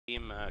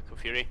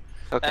Kufiri.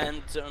 Okay.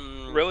 And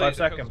Really? 5 Because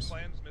seconds. the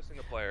plan's missing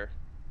a player.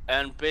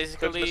 And It's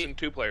basically, missing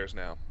 2 players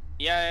now.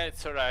 yeah,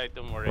 it's alright.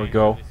 Don't worry. We'll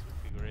go. We'll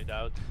figure it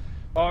out.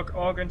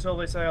 Og until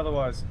they say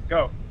otherwise.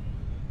 Go.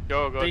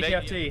 Go.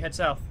 DTFT, head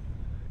south.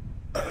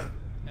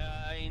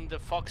 In the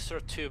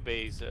Foxtrot 2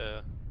 base.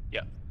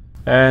 Yeah.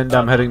 And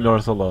I'm heading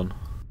north alone.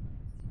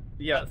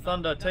 Yeah,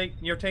 Thunder,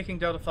 you're taking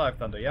Delta 5,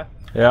 Thunder, yeah?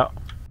 Yeah.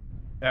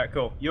 Yeah,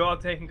 cool. You are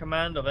taking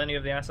command of any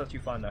of the assets you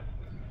find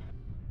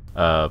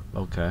there.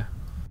 Okay.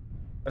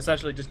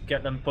 Essentially, just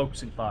get them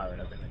focusing fire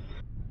and everything.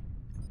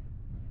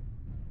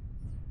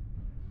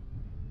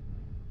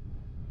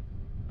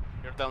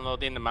 You're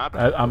downloading the map?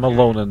 I'm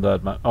alone in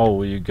that map.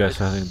 Oh, you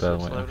guys are heading that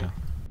way. Okay.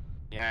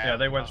 Yeah,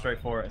 they went straight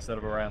for it instead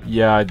of around.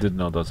 Yeah, I did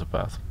know that's a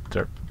path.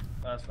 Derp.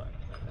 That's fine.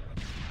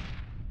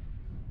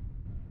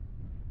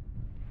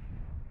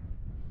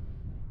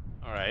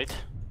 Alright.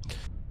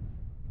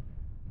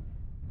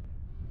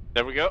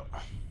 There we go.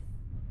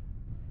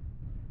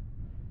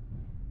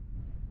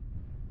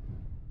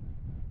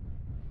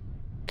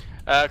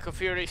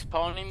 Kufiri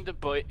spawn in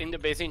the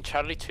base in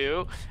Charlie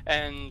 2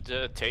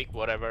 and take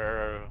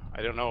whatever.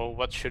 I don't know,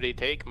 what should he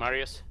take,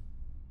 Marius?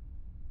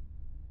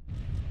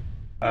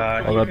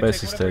 Well, that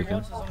base is taken.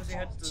 As long as he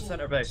heads to the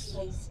center base.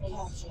 So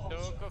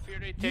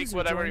Kufiri, take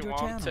whatever you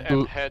want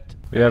and head.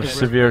 We have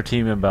severe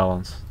team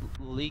imbalance.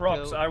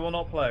 Prox, I will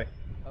not play.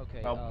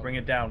 Okay. I'll bring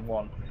it down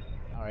 1.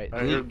 Alright,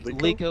 Lico?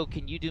 Lico,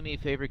 can you do me a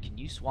favor? Can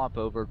you swap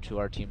over to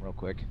our team real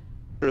quick?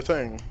 Sure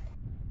thing.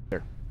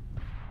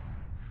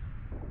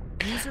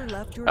 User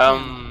left your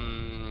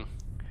channel.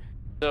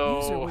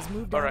 So User was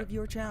moved out of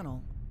your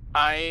channel.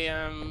 I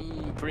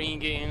am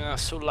bringing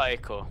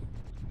Sulaiko.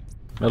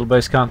 Middle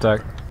base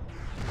contact.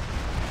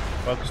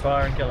 Focus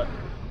fire and kill it.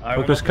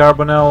 Focus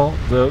Carbonell,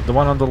 the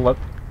one on the left,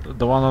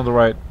 the one on the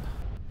right.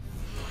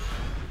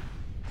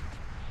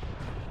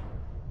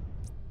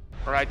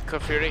 Alright,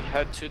 Kufiri,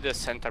 head to the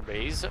center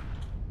base.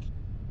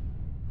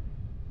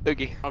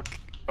 Oogie.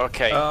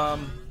 Okay.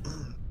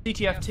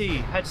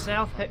 CTFT, head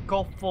south, hit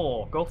Golf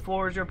 4. Golf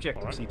 4 is your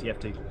objective,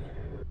 CTFT.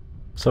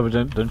 So we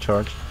don't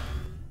charge.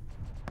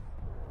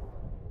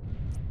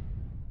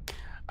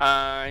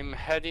 I'm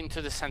heading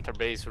to the center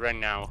base right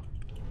now.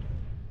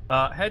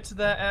 Head to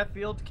their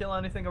airfield, kill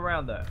anything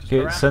around there. Just Okay,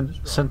 harass and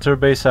destroy. center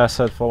base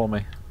asset, follow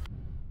me.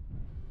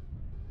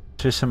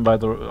 Chase him on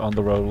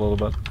the road a little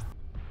bit.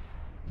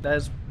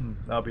 There's...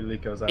 that'll be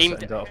Lico's asset in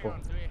Delta 4.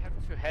 Do we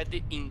have to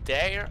head in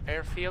their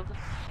airfield?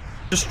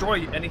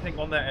 Destroy anything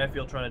on their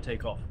airfield trying to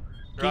take off.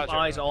 Keep Roger.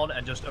 eyes on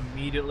and just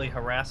immediately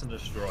harass and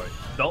destroy.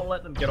 Don't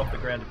let them get off the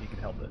ground if you can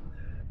help it.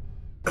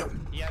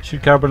 Yeah,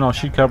 Shoot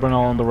Carbonell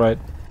on the right.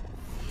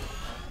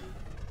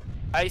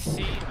 I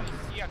see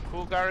a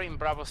Cougar in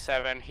Bravo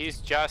 7. He's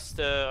just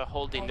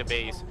holding the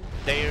base.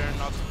 They're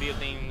not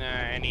building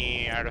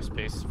any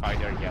aerospace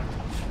fighter yet.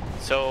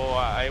 So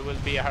I will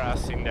be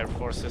harassing their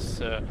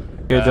forces.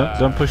 Okay,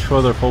 don't push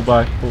further. Pull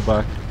back.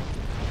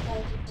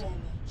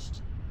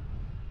 Damaged.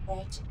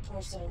 Right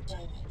torso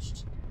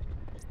damaged.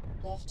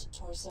 Left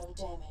torso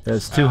damaged. Yeah,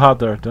 it's too hot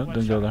there. Don't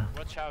go there.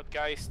 Watch out,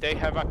 guys. They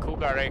have a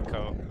Cougar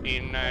Echo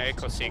in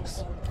Echo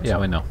 6. Yeah,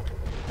 we know.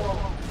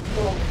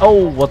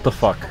 Oh, what the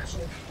fuck?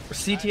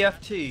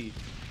 CTFT.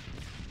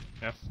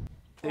 Yes.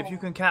 If you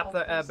can cap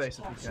their airbase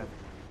if you can.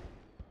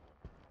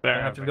 You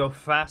have to go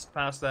fast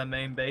past their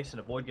main base and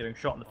avoid getting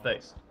shot in the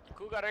face.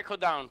 Cougar Echo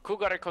down.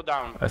 Cougar Echo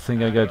down. I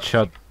think I got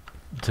shot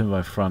to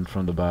my front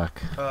from the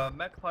back.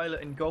 Mech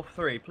pilot in Golf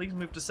 3, please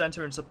move to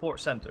center and support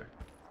center.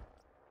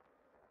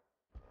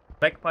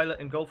 Mech pilot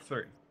in Golf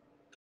 3.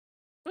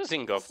 Who's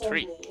in Golf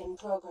 3? In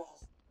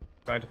progress.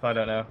 Trying to find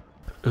out now.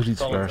 Who needs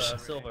Solid,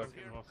 flares? Silver.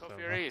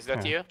 Kufiri, is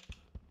that you?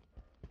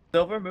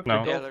 Silver, move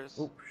No. to Yeah, Golf. there's-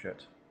 Oh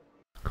shit.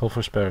 Call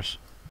for spares.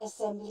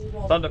 Assembly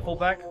ready. Thunder, pull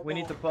back. We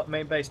need the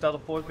main base. Delta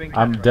 4 is being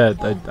I'm captured.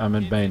 dead. I'm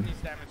in Bane.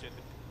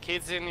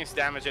 Kidzin is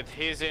damaged.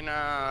 He's in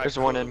a... There's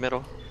one in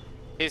middle.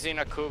 He's in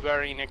a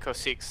Cougar in Echo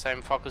 6.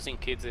 I'm focusing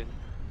Kidzin.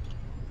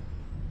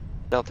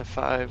 Delta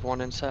 5,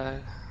 one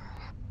inside.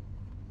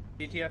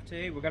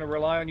 CTFT, we're going to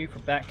rely on you for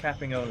back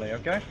capping only,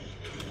 okay?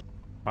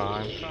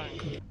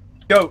 Fine.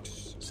 Goat!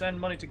 Send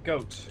money to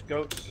Goat.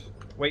 Goat,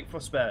 wait for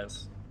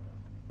spares.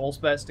 All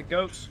spares to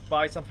Goat,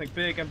 buy something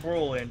big and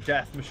brawl in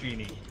Death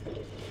Machine.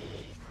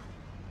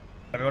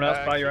 Everyone else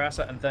buy your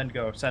asset and then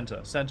go.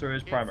 Center. Center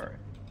is primary.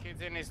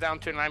 Kidzin is down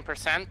to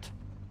 9%.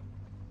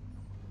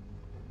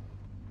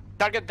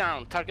 Target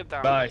down, target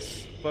down.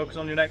 Nice. Focus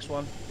on your next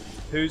one.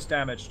 Who's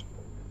damaged?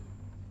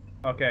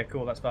 Okay,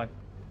 cool, that's fine.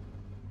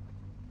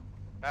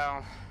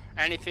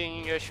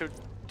 Anything you should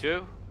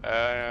do?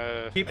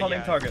 Keep holding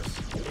yeah. targets.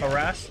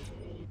 Harass.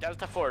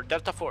 Delta 4,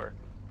 Delta 4.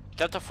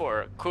 Delta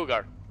 4,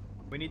 Cougar.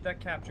 We need that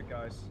capture,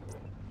 guys.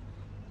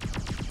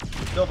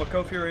 Silva,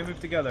 Ko-Fury, move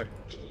together.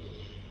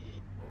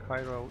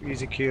 Cairo,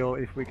 easy kill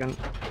if we can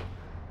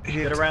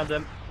hit. Get around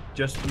him.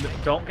 Just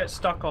don't get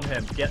stuck on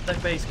him. Get the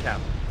base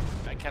cap.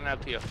 I can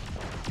help you.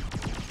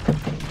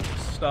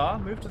 Star,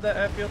 move to their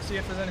airfield, see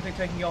if there's anything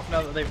taking off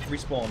now that they've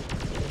respawned.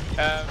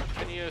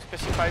 Can you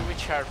specify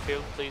which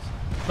airfield, please?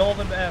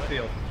 Northern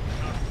airfield.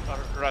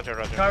 Roger,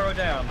 roger. Cairo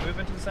down. Move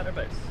into the center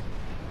base.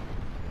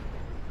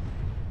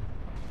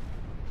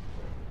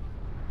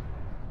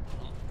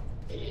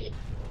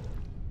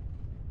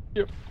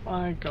 Yep,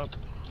 I got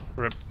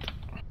ripped.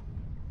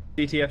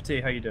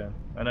 DTFT, how you doing?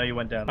 I know you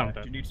went down there. I'm Do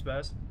dead. you need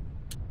spares?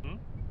 Hmm?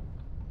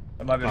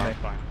 That might be me.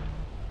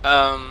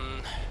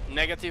 Fine.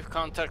 Negative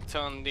contact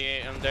on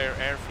their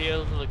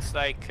airfield. Looks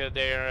like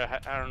they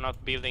are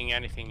not building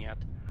anything yet.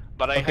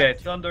 But I Okay,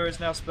 have Thunder is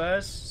now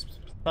spares.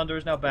 Thunder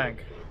is now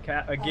bank.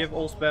 Give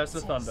all spares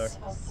to Thunder.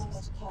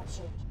 Outpost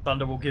captured.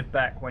 Thunder will give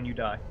back when you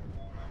die.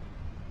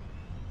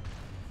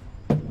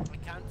 I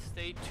can't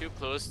stay too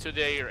close to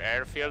their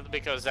airfield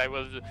because I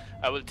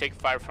will take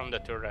fire from the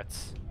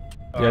turrets.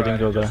 Yeah, I didn't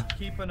go just there.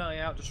 keep an eye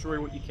out, destroy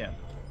what you can.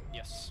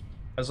 Yes.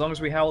 As long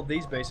as we held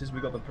these bases, we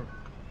got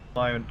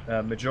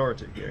the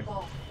majority here.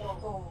 Go.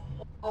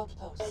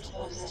 Outpost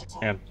under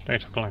attack. Yeah, they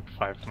took like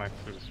 5 nights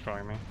to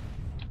destroy me.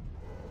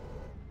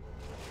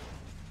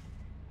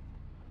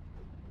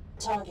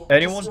 Target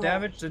Anyone destroyed.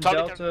 damaged in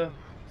Solitaire- Delta?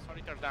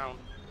 Solitaire down.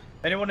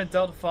 Anyone in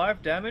Delta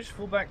 5 damaged?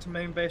 Fall back to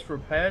main base for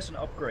repairs and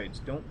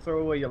upgrades. Don't throw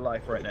away your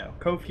life right now.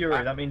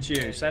 Co-Fury, that means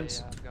you.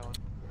 Send.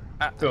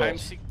 Cool. I'm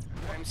 60.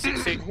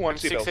 One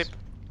seatbelts. 60.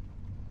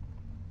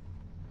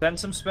 Send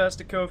some spares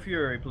to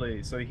Co-Fury,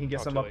 please, so you can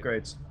get some Totally.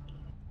 upgrades.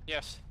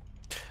 Yes.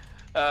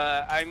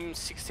 I'm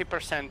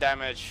 60%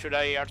 damage. Should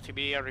I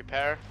RTB a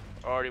repair,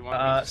 or you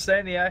want me to... Stay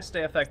in the air,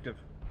 stay effective.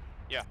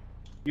 Yeah.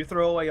 You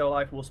throw away your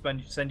life, we'll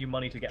send you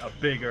money to get a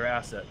bigger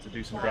asset to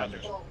do some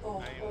damage.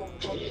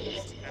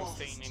 I'm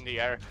staying in the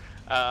air.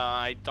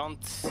 I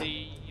don't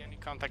see any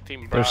contact in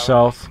They're Bravo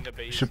south. in the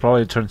base. Should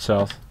probably turn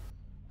south.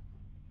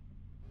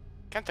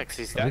 Contact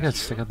is I think that I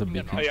stick at the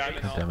beacon. Oh yeah, I'm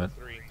in God damn it. Alpha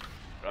 3.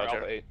 Roger.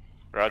 Alpha 8.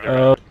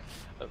 Roger.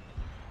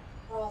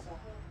 Bravo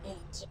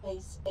 8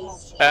 base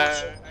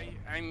captured.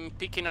 I'm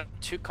picking up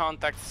 2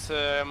 contacts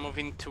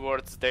moving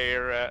towards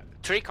their...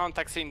 3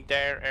 contacts in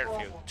their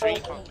airfield. 3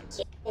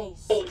 contacts.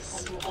 Base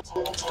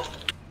under attack.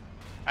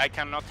 I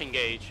cannot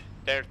engage.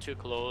 They're too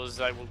close.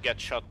 I will get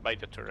shot by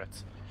the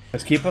turrets.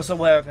 Let's keep us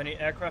aware of any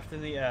aircraft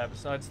in the air.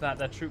 Besides that,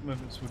 their troop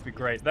movements would be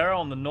great. They're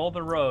on the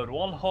northern road.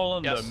 One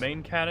Hollander, Yes.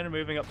 main cannon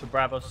moving up to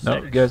Bravo 6.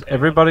 No, guys, Anyone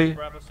everybody- up to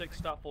Bravo 6,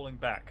 start falling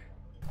back.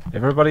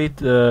 Everybody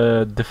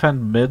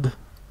defend mid.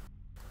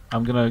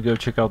 I'm gonna go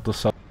check out the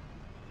south.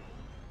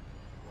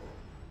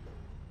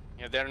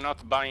 Yeah, they're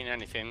not buying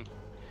anything.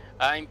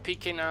 I'm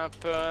picking up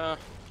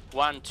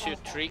 1, 2,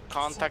 3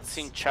 contacts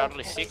in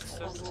Charlie 6.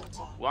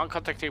 1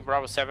 contact in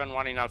Bravo 7,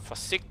 1 in Alpha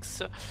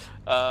 6.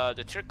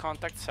 The 3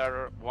 contacts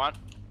are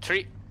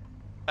 2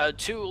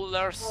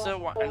 Ullers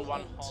and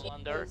 1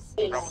 Hollander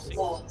in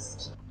Bravo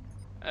 6.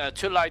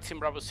 2 lights in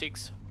Bravo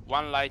 6,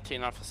 1 light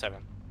in Alpha 7.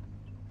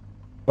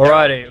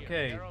 Alrighty,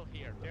 okay. They're all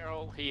here. They're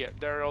all here.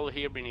 They're all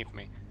here beneath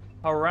me.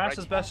 Harass Right.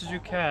 as best as you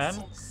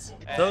can.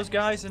 Those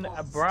guys in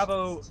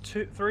Bravo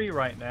 3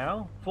 right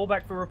now, fall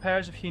back for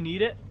repairs if you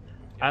need it,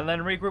 and then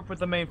regroup with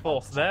the main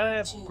force.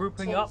 They're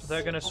grouping up,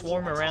 they're going to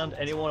swarm around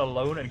anyone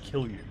alone and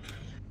kill you.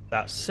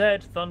 That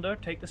said, Thunder,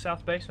 take the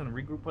south base and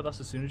regroup with us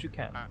as soon as you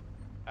can.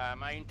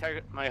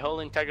 My whole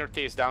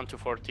integrity is down to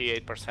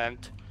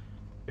 48%.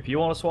 If you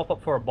want to swap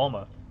up for a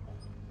bomber,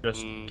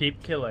 just Mm,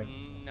 keep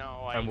killing,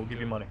 No, and we'll give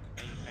you money.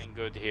 I'm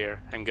good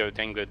here. I'm good.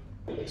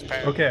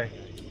 Spare. Okay,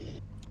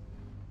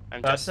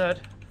 I'm that just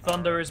said,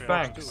 Thunder is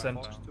banked. Fox Send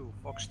 2,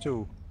 Fox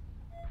 2.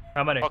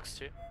 how many? Fox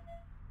 2.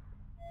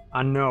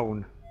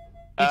 Unknown.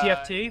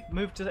 ETFT,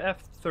 move to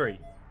F3.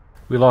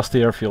 We lost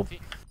the airfield.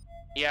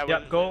 Yeah,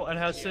 Yep, go and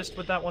assist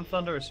with that one,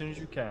 Thunder, as soon as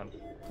you can.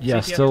 Yeah,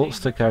 CTFT, still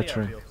to the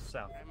capturing. airfield,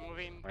 south.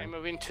 I'm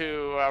moving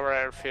to our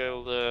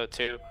airfield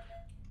too.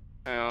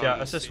 Yeah,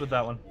 assist with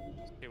that one.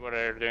 See what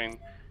they're doing.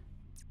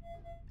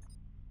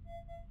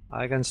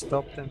 I can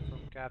stop them from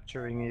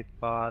capturing it,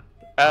 but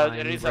There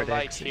I'm is a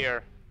light redexing.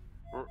 here.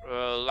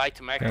 Light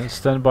mech. Okay,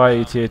 stand by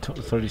ETA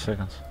 30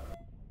 seconds.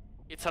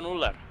 It's an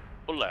Uller.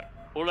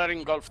 Uller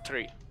in Golf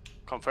 3.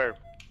 Confirm.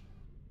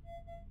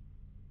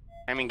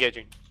 I'm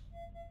engaging.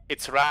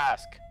 It's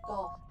Rask.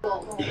 Go.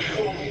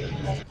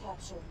 Captured.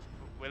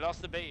 We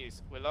lost the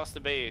base.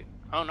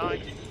 Oh no, I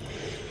didn't.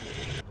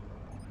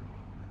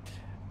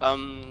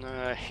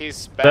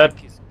 His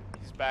back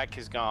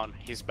is gone.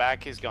 His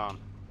back is gone.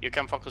 You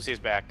can focus his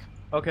back.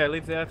 Okay,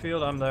 leave the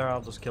airfield, I'm there,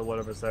 I'll just kill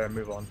whatever's there and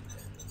move on.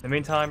 In the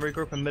meantime,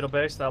 regroup in middle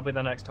base, that'll be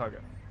the next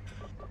target.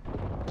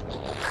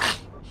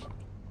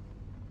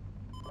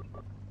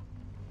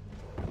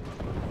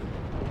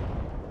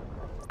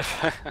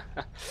 As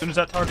soon as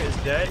that target is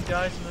dead,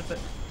 guys, and that's it.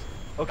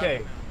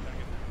 Okay.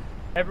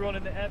 Everyone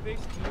in the air base,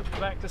 move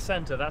back to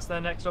center. That's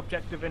their next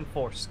objective in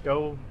force.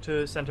 Go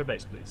to center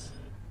base, please.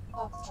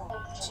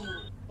 Foxtrot 2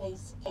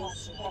 base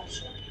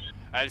captured.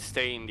 I'll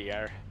stay in the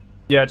air.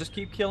 Yeah, just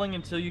keep killing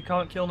until you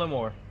can't kill no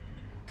more.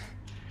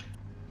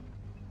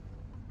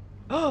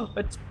 Oh,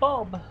 it's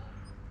Bob!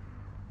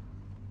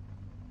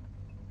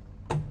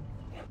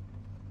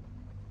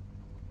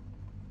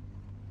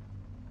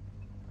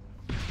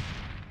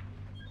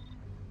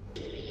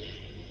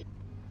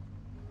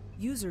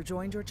 User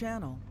joined your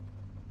channel.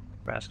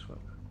 Rask's work.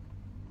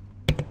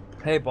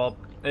 Hey Bob,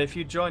 If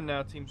you join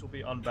now, teams will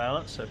be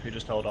unbalanced, so if you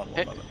just hold on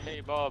one moment. Hey,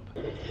 Bob.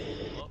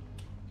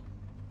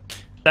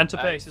 Center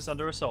base is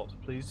under assault.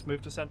 Please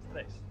move to center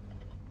base.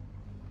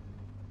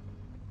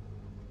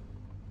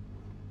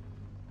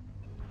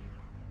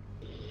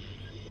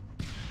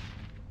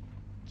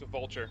 It's a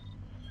vulture.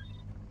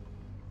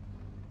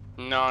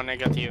 No,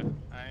 negative.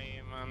 I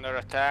am under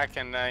attack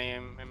and I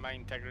am in my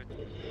integrity.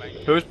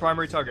 Who is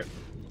primary target?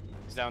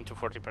 It's down to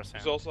 40%.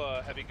 There's also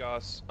a heavy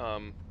Gauss,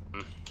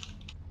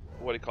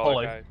 what do you call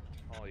Holy. that guy?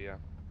 Oh, yeah.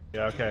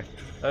 Yeah, okay.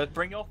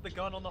 Bring off the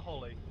gun on the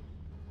Holy.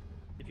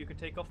 If you can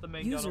take off the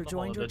main gun on the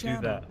Holy, do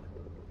that.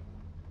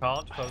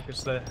 Can't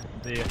focus the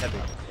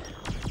heavy.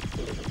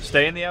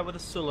 Stay in the air with the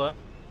Sulla.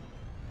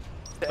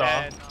 No,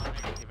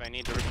 negative. I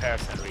need to repair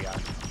and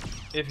react.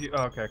 If you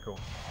okay, cool.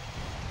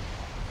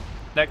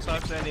 Next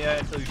time, stay in the air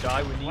until you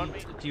die. We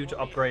need you to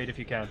upgrade if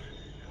you can.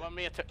 1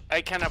 minute.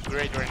 I can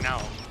upgrade right now.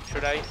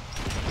 Should I?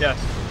 Yes,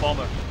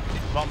 bomber.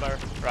 Bomber.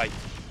 Right.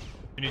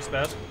 You need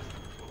spares?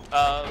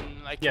 I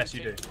can yes,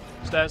 you do.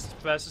 Spares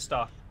to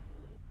start.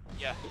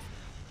 Yeah.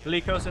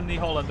 Lico's in the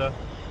Hollander.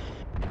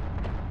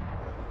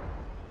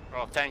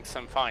 Oh, thanks.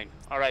 I'm fine.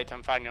 All right,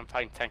 I'm fine.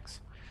 Thanks.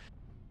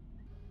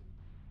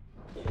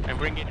 I'm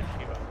bringing a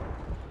Shiva.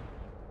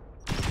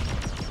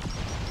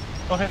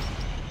 Okay.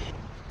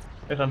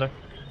 Hit under.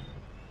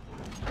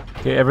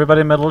 Okay,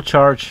 everybody metal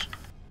charge.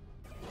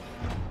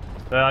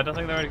 I don't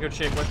think they're in good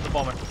shape. Where's the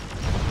bomber?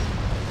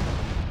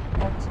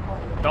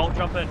 Don't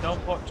jump in.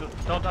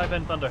 Don't dive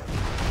in, Thunder.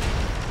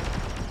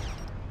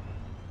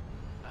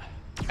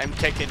 I'm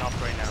taking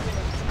off right now.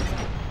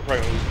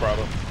 Probably gonna lose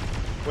Bravo.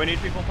 We need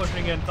people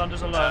pushing in.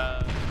 Thunder's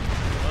alone.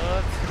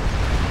 What?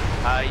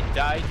 I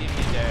died in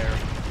midair.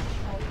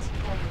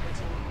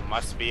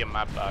 Must be a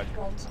map bug.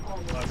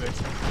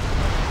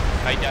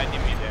 I died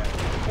in midair.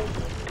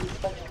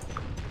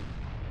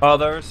 Oh,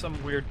 there are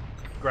some weird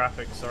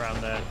graphics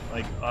around there,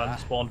 like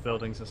unspawned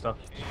buildings and stuff.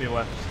 Just be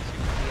aware.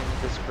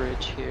 This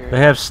bridge here. They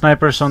have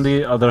snipers on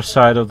the other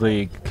side of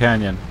the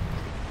canyon.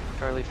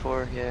 Charlie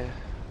 4, yeah.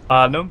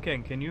 Gnome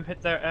King, can you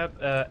hit their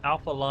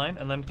alpha line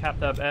and then cap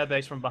their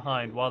airbase from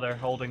behind while they're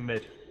holding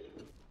mid?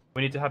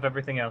 We need to have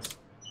everything else.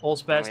 All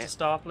spares to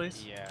star,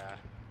 please? Yeah.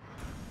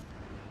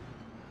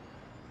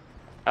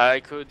 I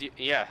could,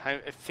 yeah, I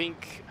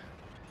think...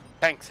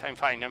 Thanks, I'm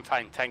fine,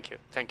 thank you,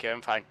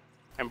 I'm fine.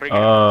 I'm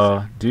bringing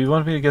do you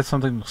want me to get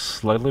something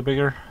slightly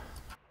bigger?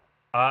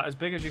 As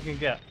big as you can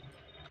get.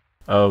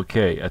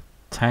 Okay, a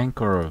tank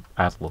or a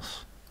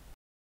Atlas?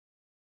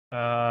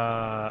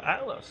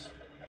 Atlas.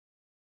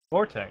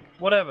 Or tank.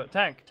 Whatever,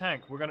 tank.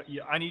 We're gonna,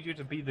 I need you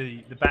to be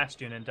the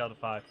Bastion in Delta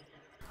 5.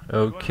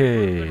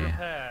 Okay.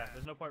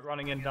 There's no point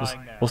running in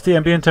dying now. What's the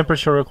ambient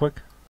temperature real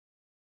quick?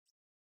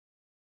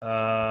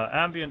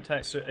 Ambient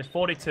temperature is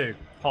 42.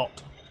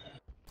 Hot.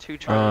 2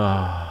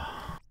 Charlie.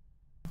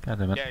 God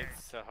damn it. Yeah,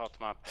 it's a hot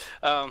map.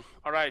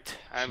 Alright,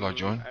 I'm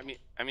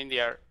in the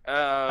air.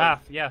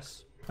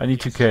 Yes. I need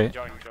 2k.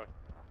 Join.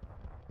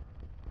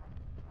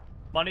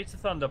 Money to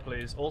Thunder,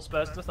 please. All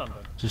spares to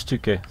Thunder. Just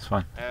 2k, it's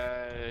fine.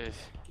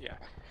 Yeah.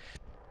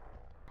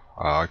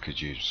 I could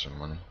use some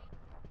money.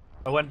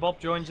 When Bob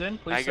joins in,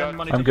 please send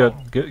money I'm to good.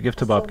 Bob. Give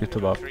to Bob, give to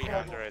Bob.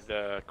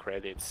 300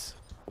 credits.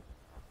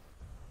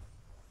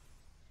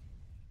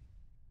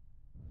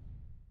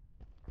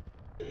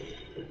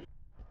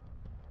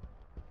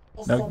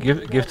 No,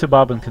 give to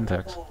Bob and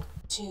Kintex.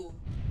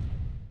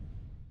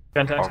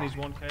 Kintex needs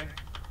 1k.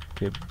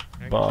 Okay,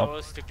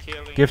 Bob.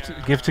 Give to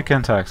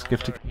Kintex.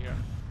 Give to.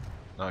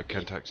 No,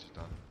 Kintex is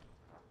done.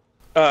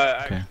 I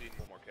actually need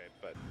 1 more K,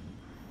 but...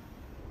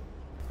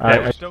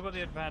 Yeah, we still got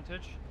the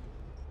advantage.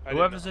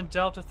 Whoever's in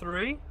Delta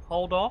 3,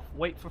 hold off,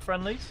 wait for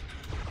friendlies.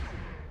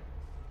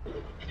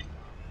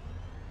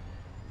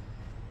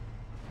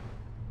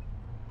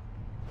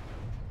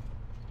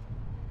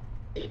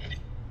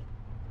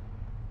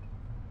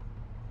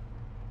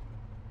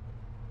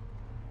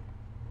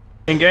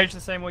 Engage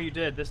the same way you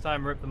did, this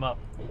time rip them up.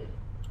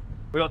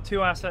 We got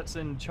 2 assets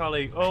in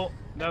Charlie. Oh,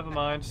 never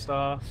mind,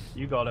 Star.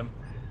 You got him.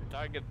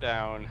 Target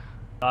down.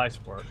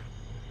 Nice work.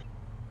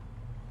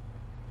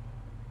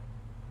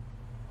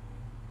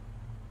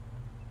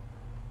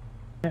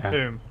 Yeah.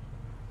 Boom.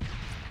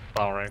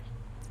 Alright.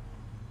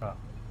 Oh.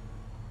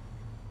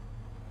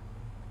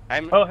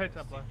 Oh, hey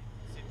Templar.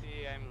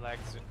 City, I'm like...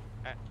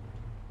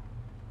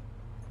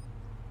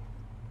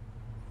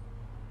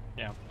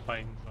 Yeah,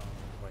 playing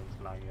always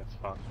laggy as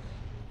fuck.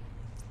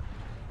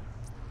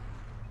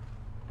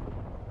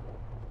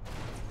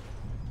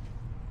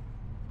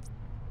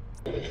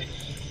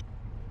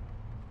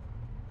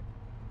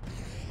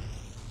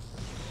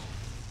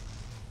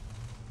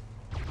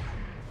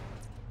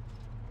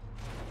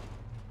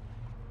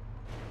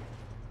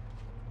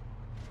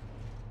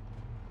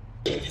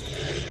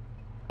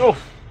 Oh!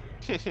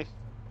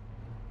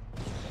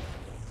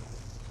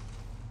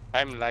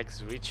 I'm like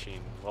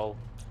switching, lol.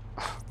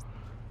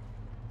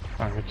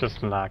 I'm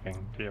just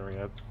lagging,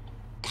 period.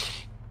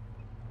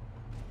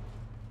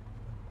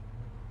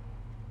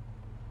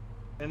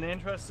 In the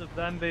interest of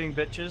them being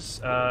bitches,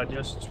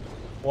 just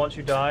once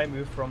you die,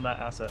 move from that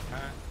asset.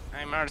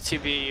 I'm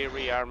RTB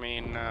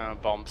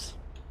rearming bombs.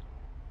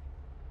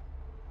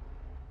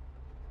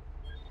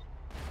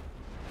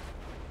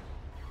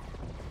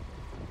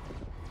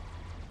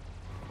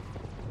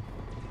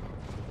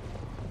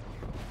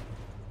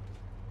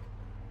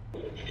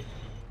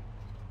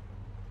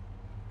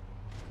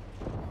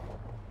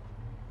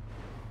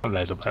 A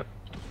little bit.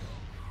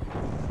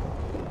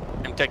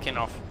 I'm taking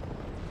off.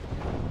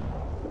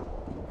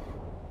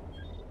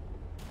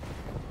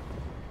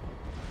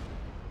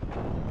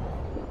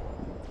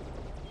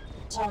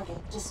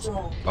 Target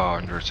destroyed. Bar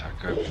under attack,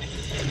 go.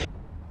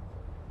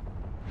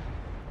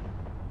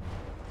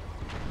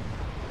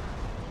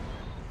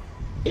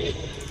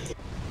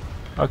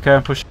 Okay,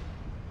 I'm pushing.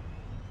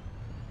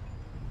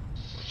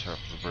 Watch out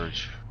for the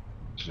bridge.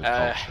 To the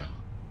Uh, vulture.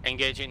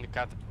 Engaging the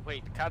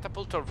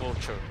catapult or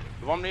vulture?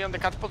 You want me on the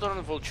catapult or on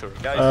the vulture?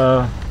 Guys,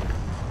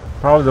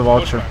 Probably the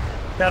vulture.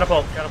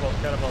 Catapult. Kill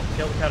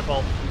the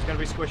catapult. He's gonna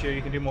be squishy.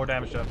 You can do more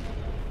damage to him.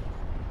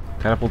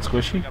 Catapult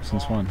squishy?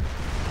 Since when?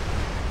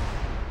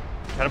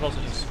 Catapults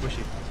are just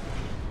squishy.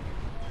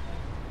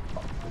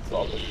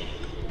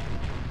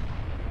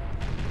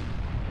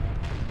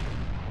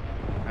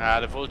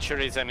 the vulture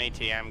is an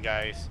ATM,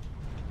 guys.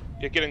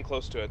 You're getting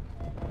close to it.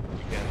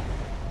 You can.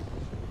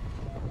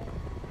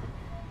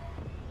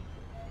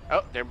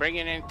 Oh, they're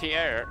bringing in the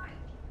air.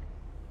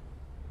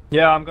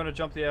 Yeah, I'm gonna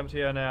jump the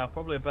MTR now.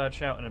 Probably a bad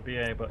shout in a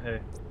BA, but hey.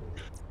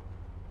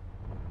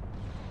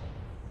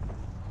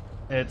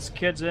 It's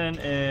kids in.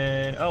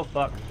 Oh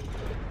fuck.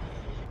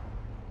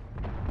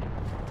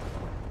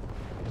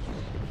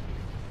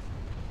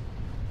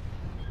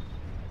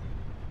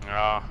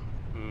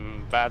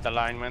 Bad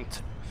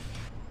alignment.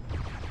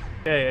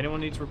 Okay, anyone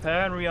needs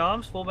repair and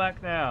rearms? Fall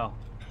back now.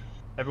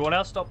 Everyone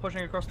else, stop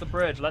pushing across the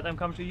bridge. Let them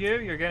come to you.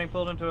 You're getting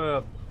pulled into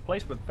a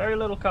place with very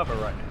little cover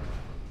right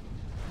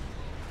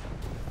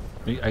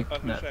now.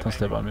 Don't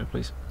step on me,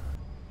 please.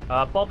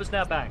 Bob is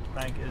now Bank.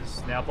 Bank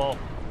is now Bob.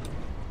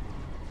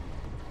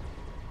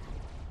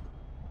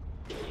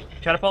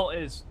 Catapult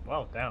is...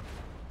 Wow, down.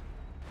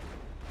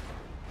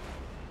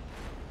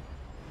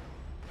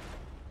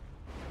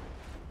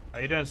 How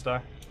you doing,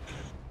 Star?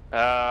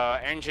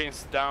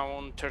 Engines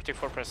down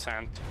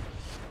 34%.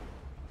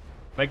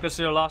 Make this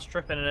your last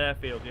trip in an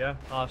airfield, yeah?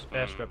 Last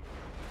airstrip.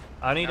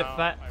 I need a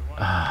fat... I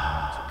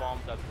want to bomb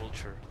that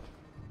vulture.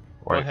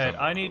 Go ahead.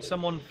 I need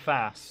someone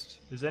fast.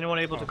 Is anyone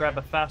able to grab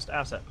a fast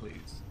asset,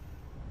 please?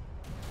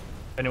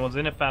 If anyone's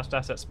in a fast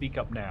asset, speak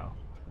up now.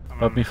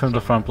 Help me from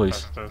the front,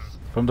 please.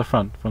 From the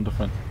front, from the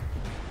front.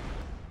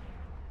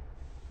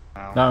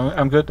 No,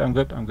 I'm good.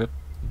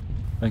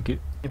 Thank you.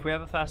 If we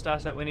have a fast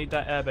asset, we need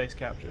that airbase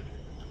captured.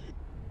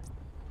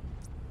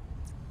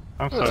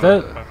 Is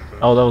that...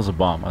 Oh, that was a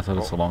bomb. I thought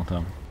it's a long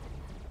time.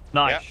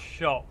 Nice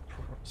shot,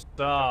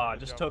 Star.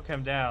 Just took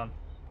him down.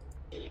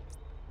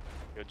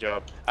 Good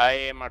job. I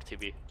am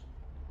RTB.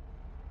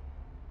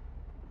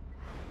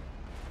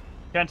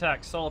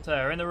 Cantax,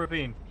 Solitaire, in the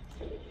ravine.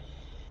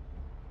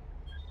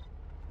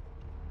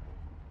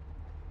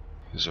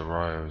 There's a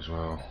Ryo as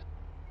well.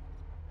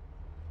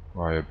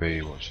 Ryo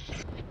B, watch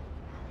it.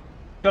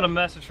 Got a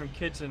message from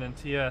Kidson and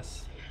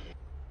TS.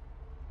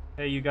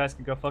 Hey, you guys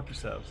can go fuck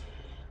yourselves.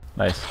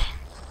 Nice.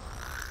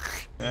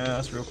 Yeah,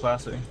 that's real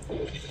classy.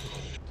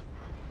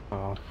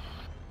 Target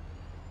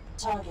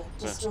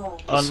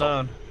destroyed.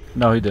 Unknown.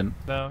 No, he didn't.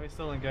 No, he's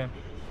still in game.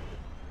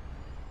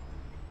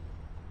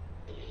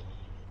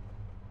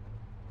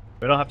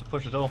 We don't have to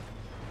push at all.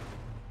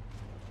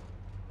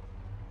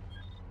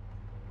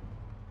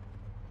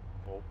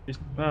 Oh,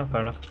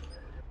 fair enough.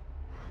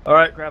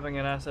 Alright, grabbing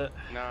an asset.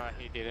 No,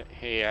 he didn't.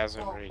 He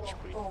hasn't reached.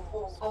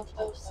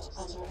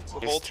 The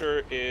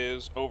vulture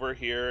is over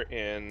here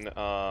in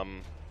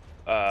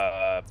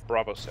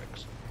Bravo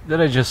 6.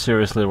 Did I just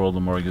seriously roll the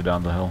Morgue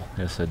down the hill?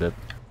 Yes, I did.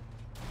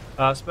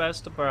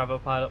 Spares to Bravo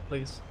pilot,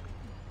 please.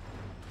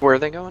 Where are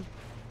they going?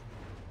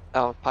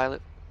 Oh,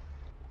 pilot.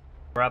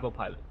 Bravo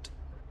pilot.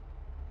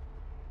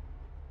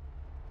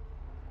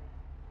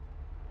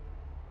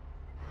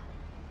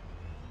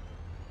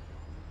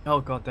 Oh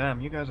god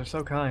damn, you guys are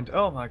so kind.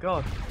 Oh my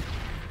god.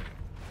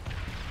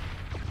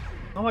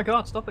 Oh my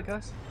god, stop it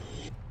guys.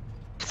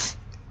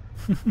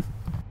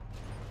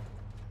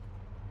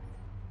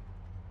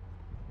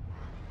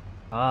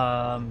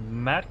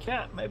 Mad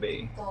Cat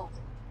maybe.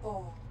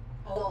 You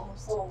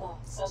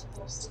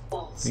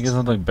get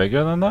something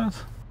bigger than that?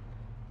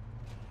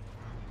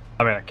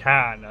 I mean I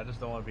can, I just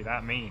don't want to be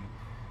that mean.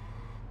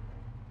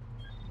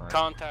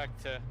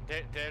 Contact.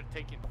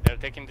 They're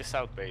taking the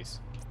south base.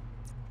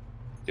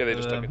 Yeah, they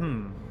just took it.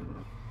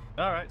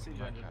 Alright,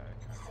 CJ.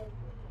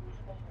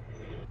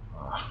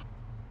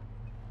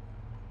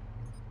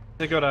 It's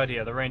a good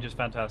idea, the range is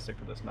fantastic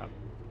for this map.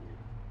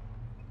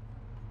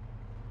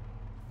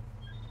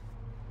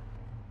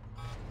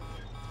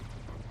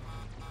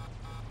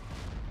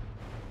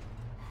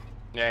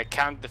 Yeah, I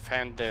can't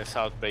defend the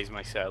south base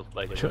myself,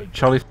 by the way.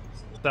 Charlie.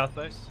 South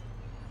base?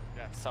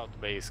 Yeah, south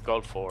base,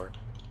 Gold 4.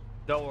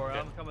 Don't worry,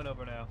 I'm coming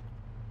over now.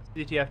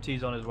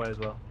 CTFT's on his way as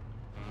well.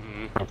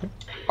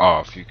 Oh,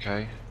 a few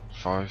K?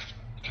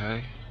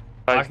 5K?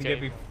 I can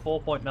give you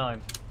 4.9.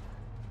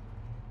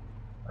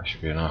 That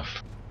should be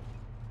enough.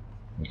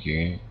 Thank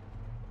you.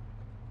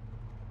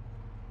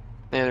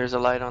 Yeah, there's a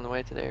light on the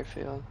way to the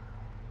airfield.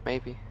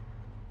 Maybe.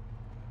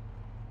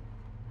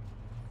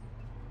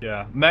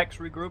 Yeah, Max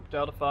regroup,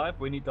 Delta 5.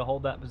 We need to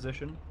hold that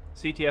position.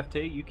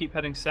 CTFT, you keep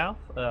heading south.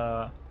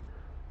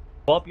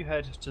 Bob, you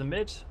head to the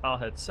mid. I'll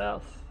head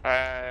south.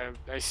 I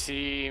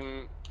see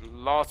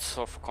lots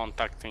of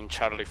contact in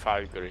Charlie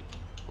 5 grid.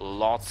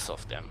 Lots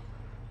of them.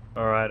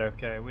 Alright,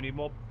 okay. We need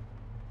more.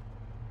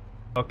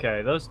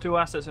 Okay, those two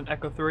assets in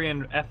Echo 3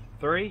 and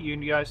F3, you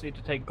guys need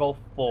to take Golf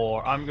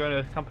 4. I'm going to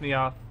accompany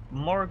our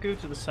Morigu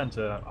to the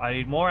center. I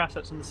need more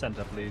assets in the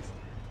center, please.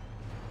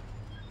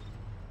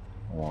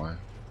 Why?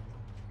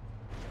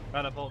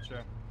 And a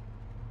Vulture.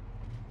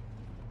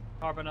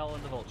 Carbonell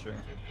and the Vulture.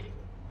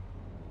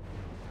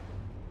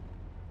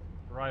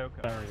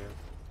 Ryoka. There he is.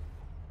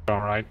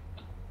 Alright.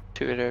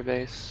 2 at air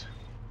base.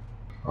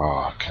 Oh,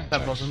 I can't.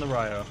 Templos in the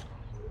Ryo.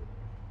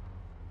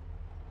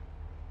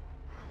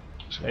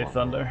 Hey,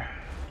 Thunder.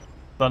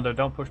 Thunder,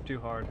 don't push too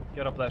hard.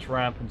 Get up that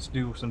ramp and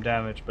do some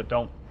damage, but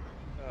don't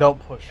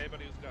push.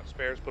 Anybody who's got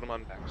spares, put them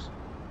on packs.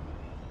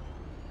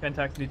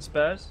 Pentax needs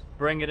spares.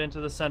 Bring it into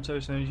the center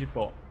as soon as you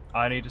pull.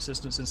 I need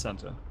assistance in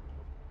center.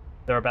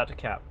 They're about to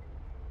cap.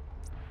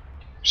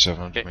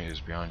 700 meters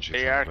behind you.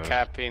 They are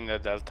capping the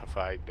Delta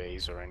 5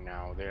 base right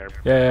now. They are.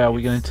 Yeah,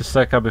 we're going to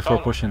stack up before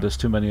pushing. There's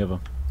too many of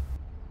them.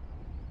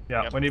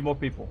 Yeah, we need more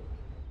people.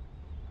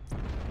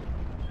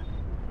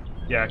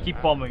 Yeah,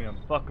 keep bombing them.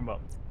 Fuck them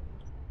up.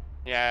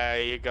 Yeah,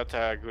 you got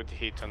a good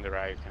hit on the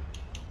right.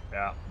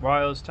 Yeah.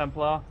 Ryo's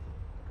Templar.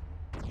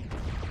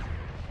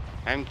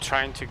 I'm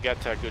trying to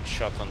get a good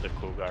shot on the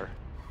Cougar.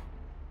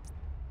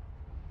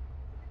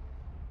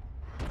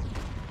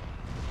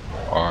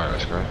 Alright,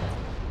 let's go.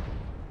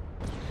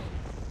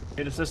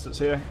 Need assistance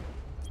here.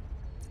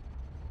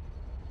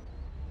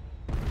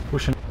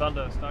 Pushing.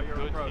 Thunder, start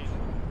your approach.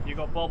 You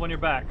got Bob on your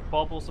back.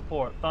 Bob will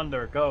support.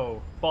 Thunder,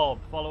 go. Bob,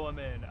 follow him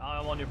in.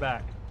 I'm on your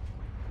back.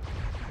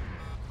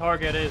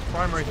 Target is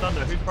primary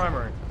Thunder. Who's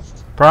primary?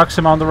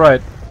 Proxima on the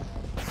right.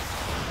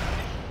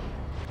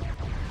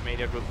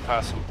 Made a good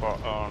pass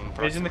on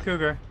He's in the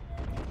Cougar.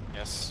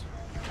 Yes.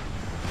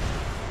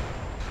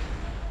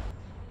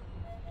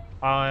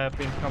 I have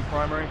become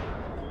primary.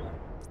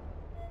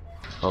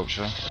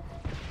 Vulture.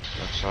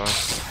 Left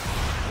side.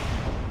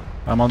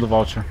 I'm on the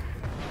Vulture.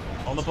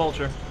 On the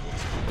Vulture.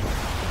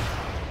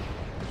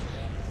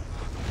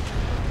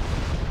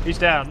 He's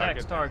down.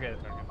 Next target.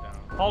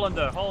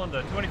 Hollander,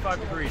 25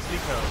 degrees,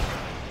 Nico.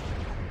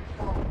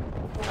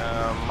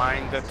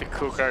 Mind that the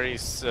Cougar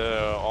is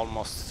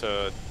almost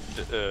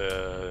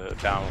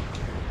down.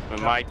 We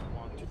might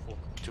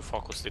want to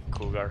focus the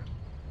Cougar.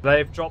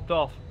 They've dropped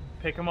off.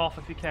 Pick them off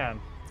if you can.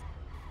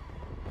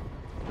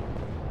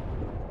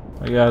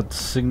 I got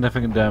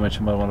significant damage.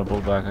 I might want to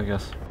pull back, I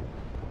guess.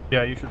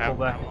 Yeah, you should pull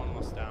back. I'm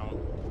almost down.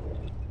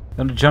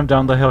 I'm gonna jump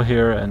down the hill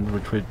here and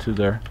retreat to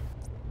there.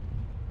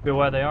 Be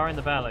where they are in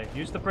the valley.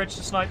 Use the bridge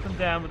to snipe them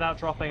down without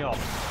dropping off.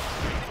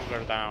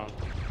 Cougar down.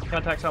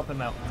 Contacts help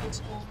him out.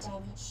 Critical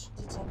damage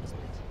detected.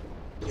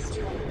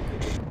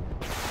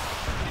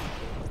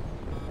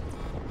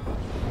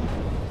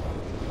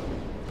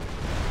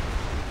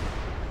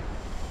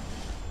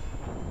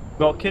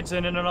 Got kids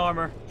in an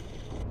armor.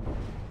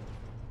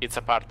 It's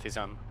a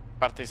partisan.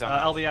 Partisan.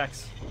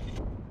 LVX.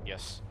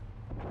 Yes.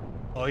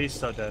 Oh, he's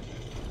so dead.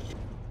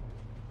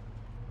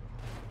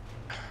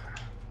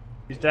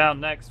 He's down.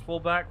 Next,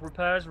 fullback,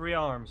 repairs,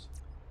 rearms.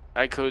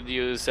 I could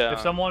use.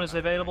 If someone is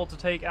available to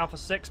take Alpha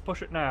 6,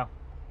 push it now.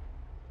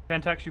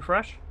 Pentax, you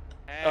fresh?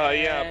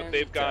 Yeah, but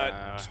they've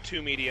got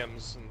 2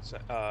 mediums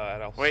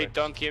at Alpha Wait, 6.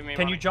 don't give me.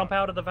 Can you jump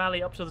out of the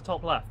valley up to the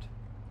top left?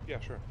 Yeah,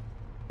 sure.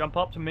 Jump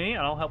up to me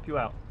and I'll help you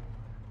out.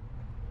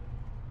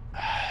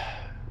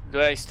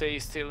 Do I stay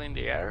still in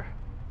the air?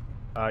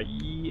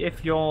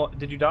 If you're...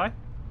 Did you die?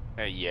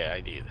 Yeah,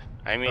 I did.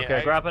 I mean,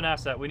 okay, grab an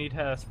asset. We need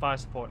fire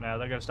support now.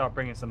 They're gonna start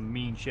bringing some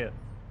mean shit.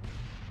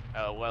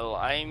 Well,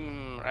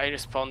 I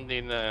respond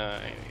in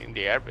the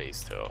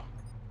airbase though.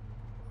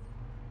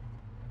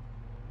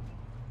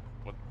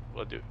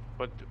 What do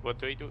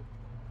I do?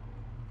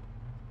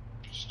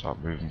 Start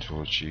moving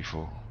towards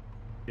G4.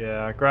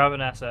 Yeah, grab an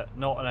asset,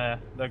 not an air.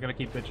 They're gonna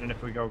keep bitching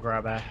if we go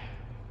grab air.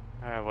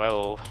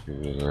 Well, Give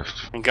it a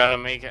lift. I'm gonna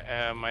make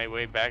my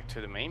way back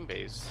to the main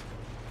base.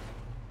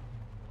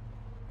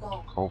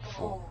 Golf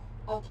 4.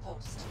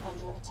 Outpost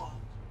under attack.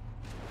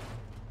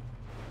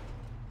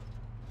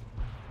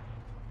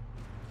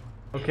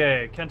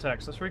 Okay,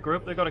 Kentax, let's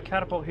regroup. They've got a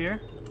catapult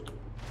here.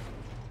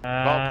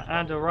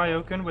 And a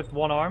Ryokan with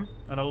 1 arm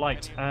and a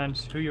light. And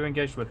who you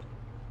engaged with?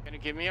 Can you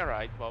give me a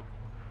ride, Bob?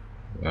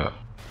 Yeah.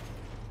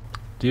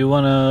 Do you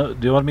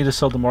want me to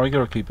sell the Morgue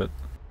or keep it?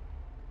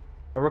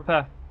 A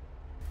repair.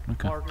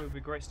 Okay. Morgue would be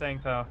great staying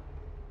power.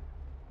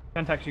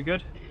 Kentax, you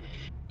good?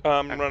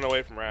 I'm running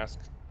away from Rask.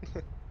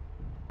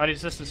 I need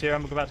assistance here.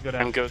 I'm about to go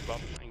down. I'm good, Bob.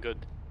 I'm good.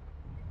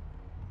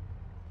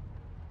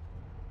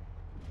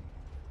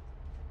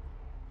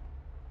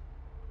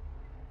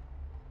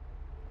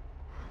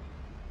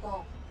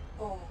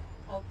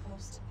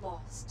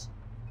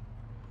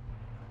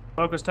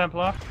 Focus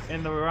Templar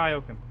in the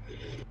Ryokan.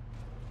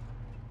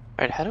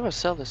 Alright, how do I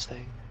sell this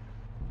thing?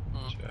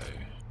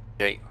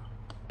 Okay.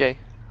 Okay,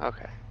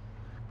 okay.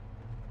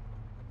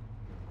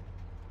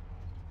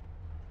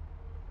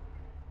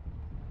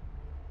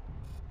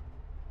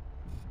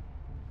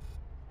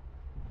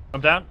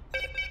 I'm down.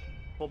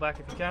 Pull back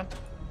if you can.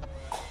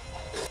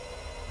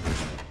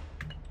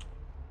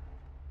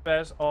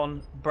 Bears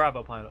on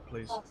Bravo pilot,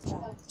 please.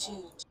 Foxtrot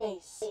 2,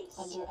 base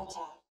under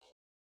attack.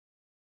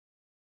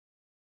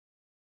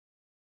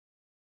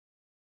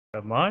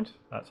 Never mind.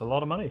 That's a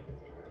lot of money.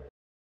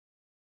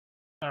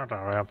 I don't know,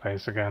 our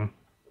base again.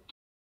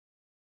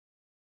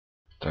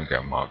 Don't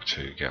get a Mark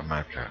II, get a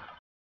Mad Cat.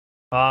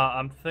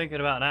 I'm thinking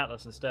about an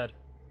Atlas instead.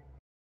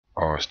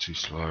 Oh, it's too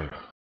slow.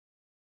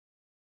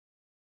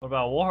 What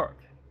about a Warhawk?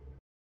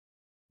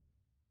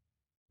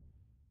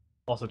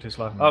 Also too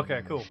slow.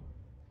 Okay, cool.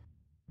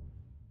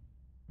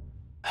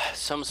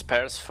 Some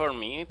spares for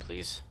me,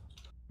 please.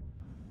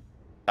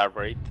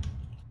 Elaborate.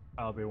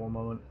 I'll be one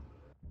moment.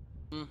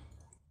 Hmm.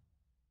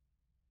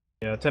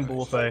 Yeah,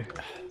 Timberwolf A.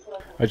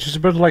 I just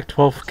about like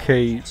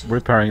 12k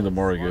repairing the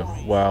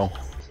Morrigu. Wow.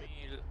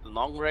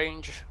 Long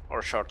range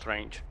or short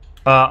range?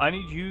 I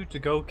need you to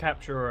go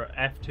capture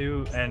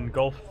F2 and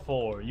Gulf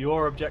 4.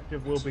 Your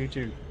objective will be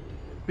to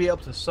be able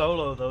to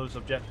solo those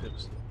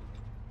objectives,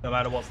 no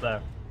matter what's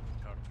there.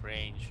 Short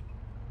range.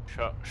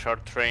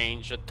 Short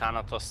range,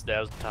 Thanatos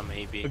Delta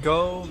maybe.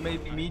 Go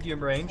maybe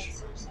medium range.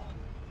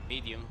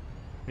 Medium.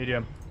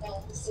 Medium.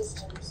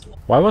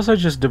 Why was I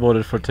just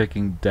devoted for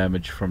taking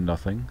damage from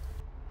nothing?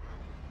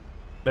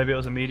 Maybe it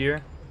was a meteor.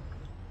 In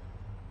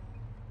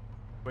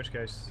which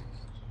case?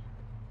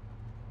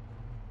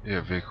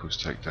 Yeah, vehicles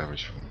take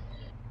damage from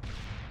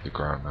the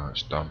ground now,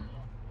 it's done.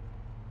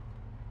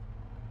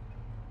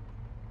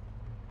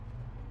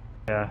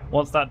 Yeah.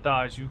 Once that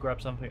dies, you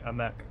grab something, a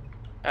mech.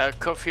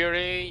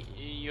 Kofuri,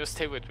 you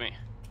stay with me.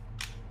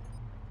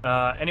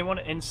 Anyone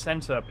in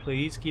center,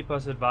 please keep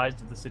us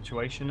advised of the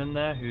situation in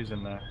there. Who's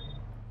in there?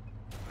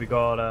 We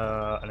got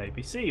an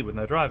APC with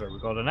no driver. We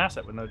got an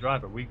asset with no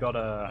driver. We got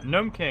a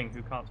Gnome King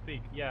who can't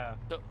speak. Yeah.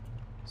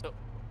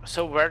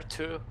 So where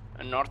to?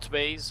 North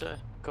base,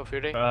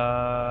 Kofuri?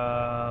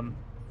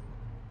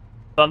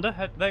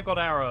 Thunder. They've got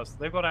arrows.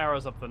 They've got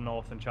arrows up the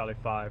north in Charlie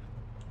 5.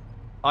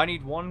 I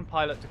need one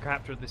pilot to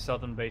capture the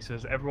southern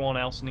bases. Everyone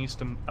else needs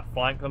to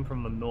flank them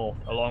from the north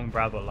along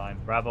Bravo line.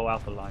 Bravo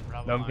Alpha line.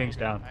 Gnome King's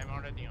down. I'm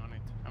already on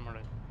it. I'm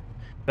already.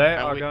 They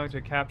are going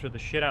to capture the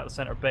shit out of the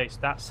center base.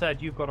 That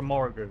said, you've got a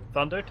Morrigu.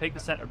 Thunder, take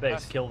the center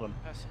base, kill them.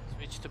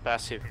 Switch to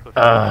passive.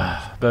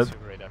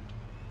 that...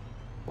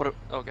 What?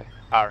 Okay.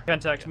 R.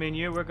 Pentax, me and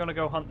you, we're gonna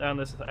go hunt down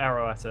this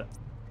arrow asset.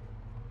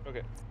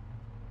 Okay.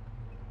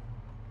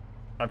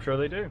 I'm sure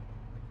they do.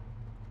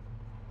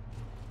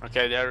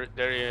 Okay,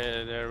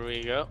 there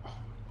we go.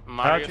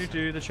 How'd you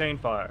do the chain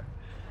fire?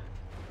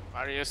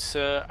 Marius,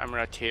 I'm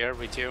right here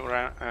with you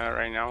right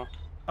now.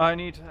 I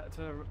need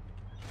to...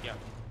 Yeah.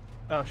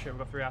 Oh shit, we've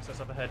got 3 assets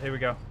up ahead. Here we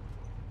go.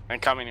 I'm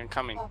coming.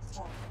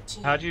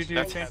 How'd you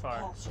do chain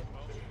fire?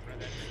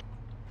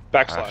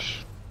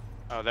 Backslash.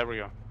 Oh, there we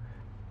go.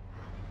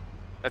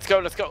 Let's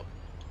go.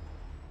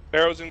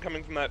 Arrows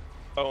incoming from that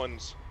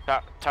Owens.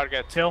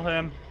 Target. Kill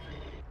him.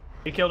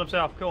 He killed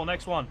himself. Cool,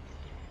 next one.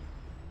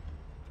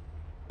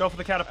 Go for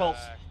the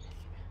catapults.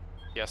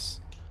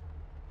 Yes.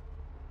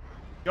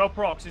 Go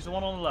Prox, he's the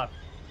one on the left.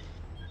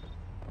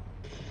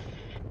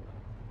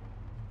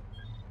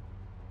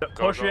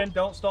 Push in,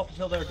 don't stop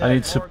until they're dead. I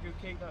need to... Morrigu,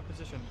 keep that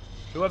position.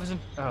 Whoever's in...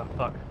 Oh,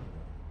 fuck.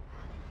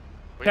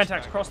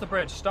 Pentax, cross the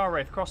bridge. Star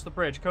Wraith, cross the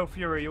bridge. Co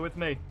Fury, you're with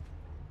me.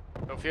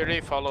 Co Fury,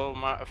 follow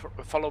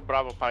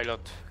Bravo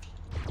pilot.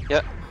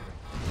 Yep.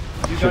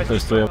 You Shoot guys those need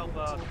to three help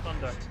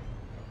Thunder.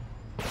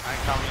 I'm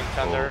coming,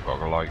 Thunder. Oh,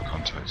 got a light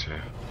contact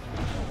here.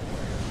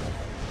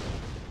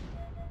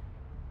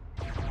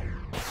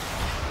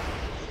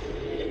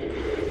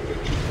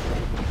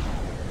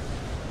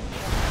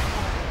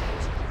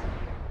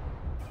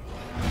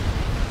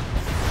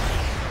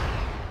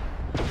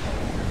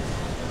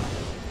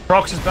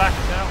 Prox is back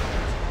now.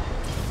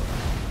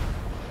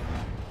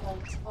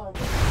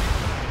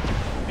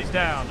 He's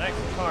down. Next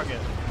target.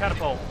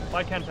 Catapult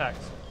by Kentax.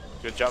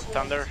 Good job,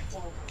 Thunder.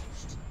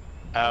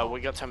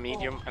 We got a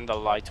medium and a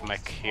light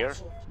mech here.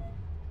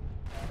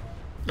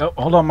 Oh,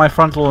 hold on, my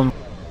frontal and...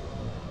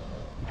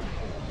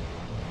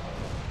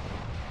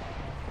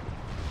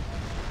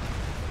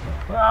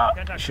 Ah,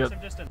 Kentax, shit. some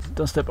distance.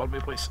 Don't step on me,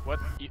 please. What?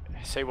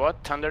 Say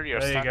what? Thunder, you're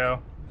There you stuck.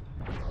 go.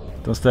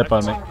 Don't step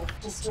on me.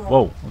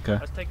 Whoa, okay.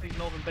 Let's take these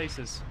northern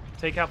bases.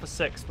 Take out the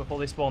 6 before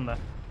they spawn there.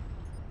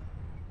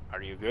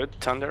 Are you good,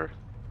 Thunder?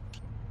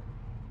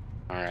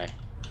 Alright.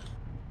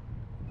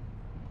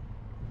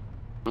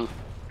 That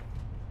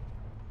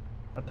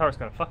turret's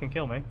gonna fucking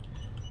kill me.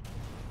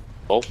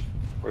 Oh.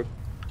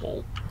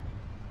 Oh.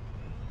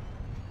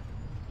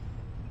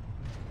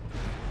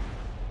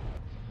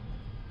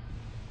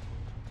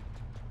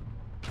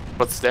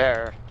 What's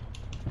there?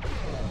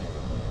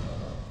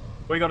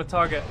 We got a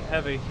target,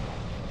 heavy.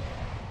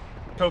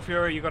 Co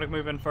Fury, you gotta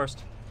move in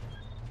first.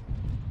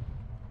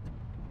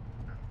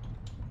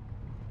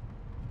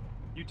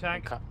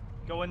 tank,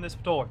 go in this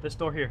door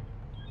here.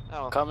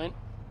 Oh. Coming.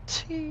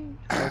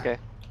 Okay.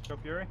 Go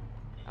Fury.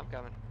 I'm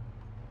coming.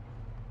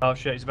 Oh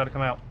shit, he's about to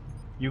come out.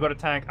 You got a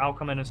tank, I'll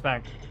come in and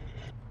spank.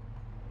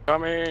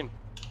 Coming.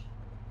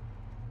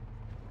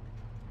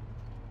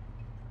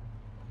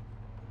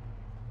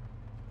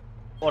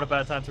 What a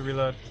bad time to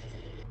reload.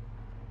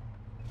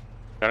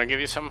 Gonna give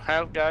you some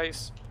help,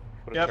 guys.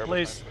 Yeah,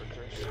 please.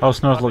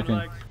 How's North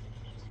looking?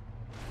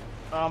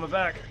 Armor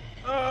back.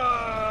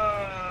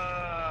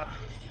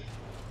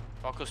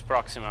 Focus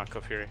Proxima,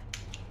 Kofiri.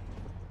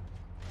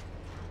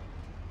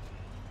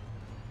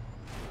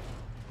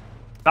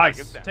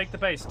 Nice. Take the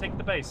base. Take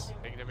the base.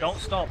 Don't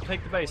stop.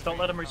 Take the base. Don't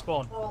let them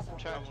respawn.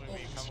 Come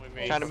with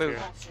me. Trying to move.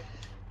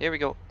 Here we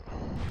go.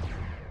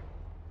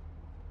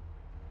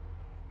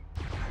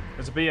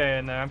 There's a BA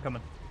in there. I'm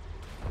coming.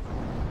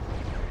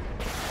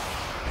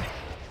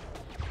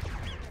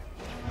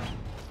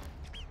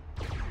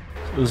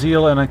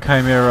 Uziel and a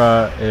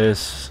Chimera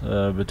is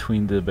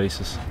between the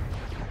bases.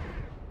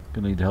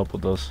 Gonna need help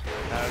with those.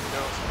 Go.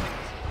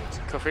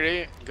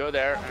 Kofiri, go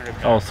there and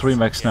repair. Oh, 3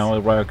 mechs now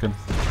at Ryokan.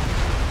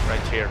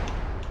 Right here.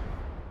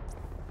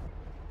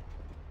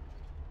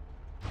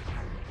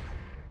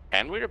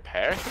 Can we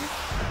repair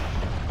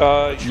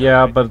here?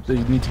 Yeah, but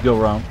you need to go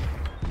around.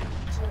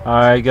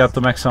 I got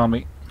the mechs on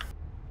me.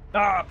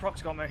 Ah,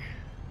 Prox got me.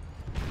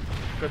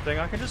 Good thing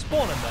I can just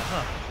spawn in there,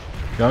 huh?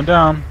 Going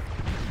down.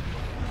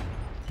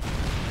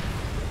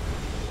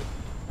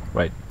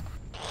 Right.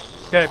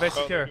 Okay, base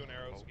secure.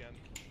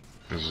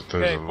 There's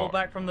Okay, a pull lot.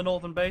 back from the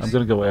northern base. I'm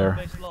gonna go air.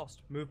 Base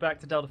lost. Move back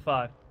to Delta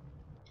 5.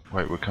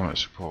 Wait, we're coming to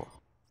support.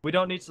 We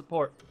don't need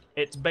support.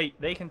 It's bait.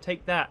 They can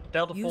take that.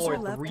 Delta 4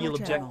 is the real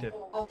objective.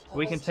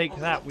 We can take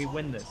that. We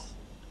win this.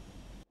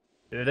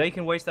 They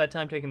can waste that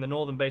time taking the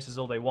northern bases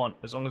all they want.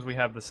 As long as we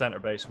have the center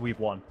base, we've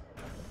won.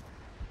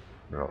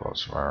 We've got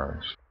lots of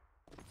arrows.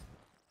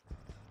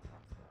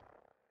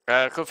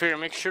 Kofiri,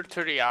 make sure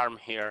to rearm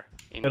here.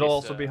 It'll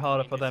also be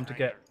harder for them to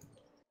get.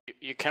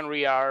 You can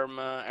rearm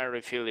and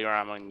refill your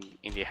ammo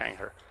in the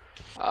hangar.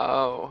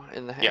 Oh,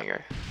 in the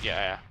hangar.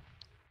 Yeah.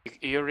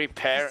 You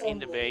repair in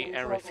the bay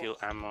and refill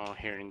ammo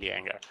here in the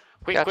hangar.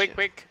 Quick, Gotcha.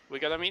 quick! We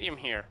got a medium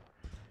here.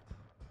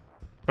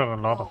 Got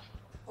a lot of.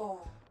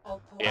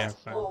 Yeah.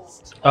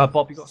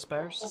 Bob, you got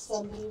spares?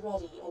 Assembly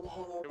ready in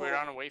hangar. Can we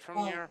run away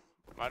from here,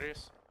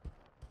 Marius?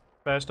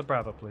 Spares to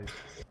Bravo, please.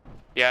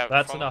 Yeah.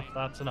 That's follow enough. me.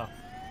 That's enough.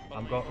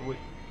 I'm going.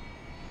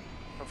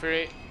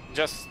 Kofiri,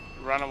 just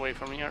run away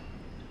from here.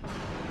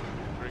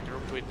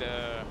 Regroup with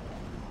the.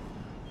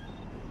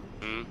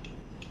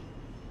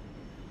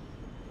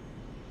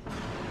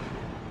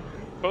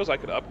 Suppose I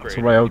could upgrade.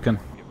 It's Ryokan.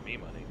 Give me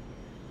money.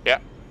 Yeah.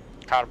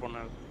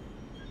 Carbonel.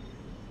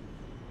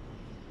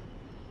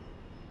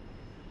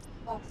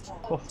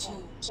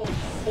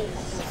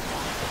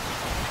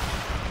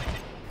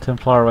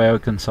 Templar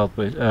Ryokan South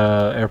Base,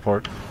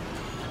 airport.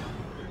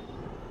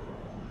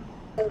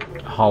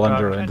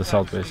 Hollander in the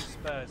South Base.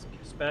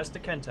 Spares to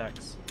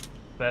Kentax.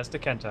 Spares to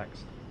Kentax.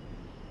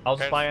 I'll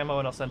just buy ammo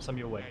and I'll send some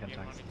your way,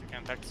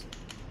 Kentax.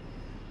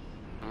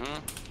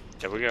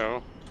 There we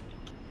go.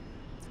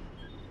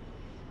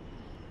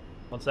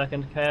 1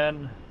 second,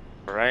 Ken.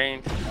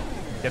 Right.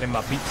 Getting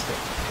my beat stick.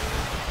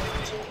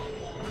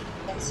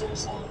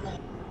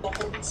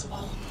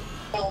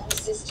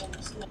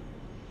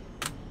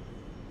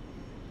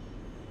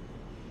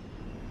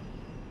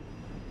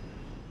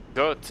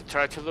 Go to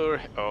try to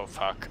lure. Oh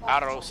fuck!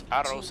 Arrows!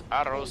 Arrows!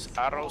 Arrows!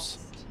 Arrows!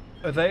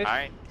 Are they?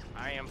 I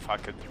am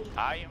fucked.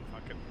 I am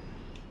fucked.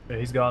 Yeah,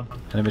 he's gone.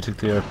 Enemy took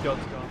the air.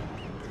 John's gone.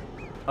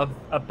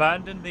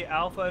 Abandon the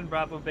Alpha and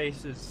Bravo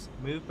bases.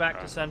 Move back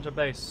to center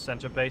base.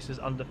 Center base is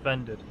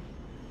undefended.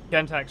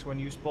 Kentax, when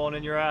you spawn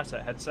in your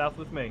asset, head south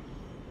with me.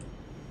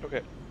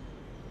 Okay.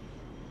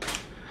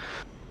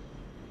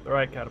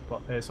 Alright,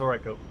 Catapult. It's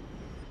alright, go.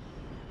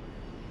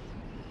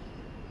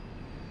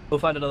 We'll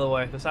find another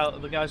way.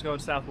 The guys going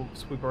south will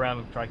swoop around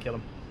and try to kill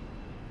him.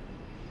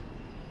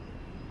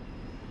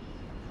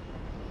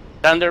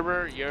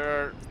 Thunderbird,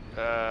 you're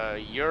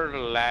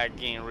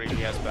lagging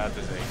really as bad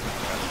as I.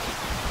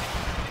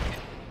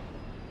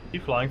 You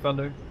flying,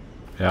 Thunder?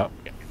 Yeah.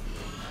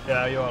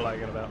 Yeah, you are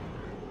lagging about.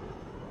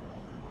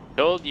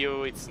 Told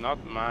you it's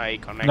not my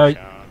connection. No,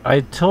 I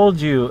told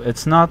you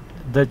it's not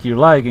that you're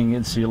lagging,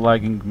 it's you're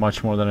lagging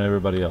much more than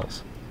everybody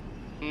else.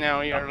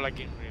 No, you're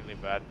lagging really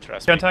bad,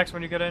 trust me. Kentax,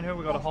 when you get in here,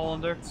 we got a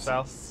Hollander,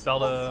 south,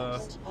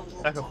 Delta,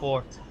 Echo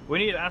 4. We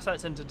need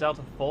assets into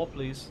Delta 4,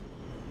 please.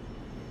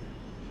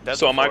 Delta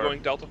so am I 4.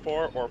 going Delta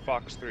 4 or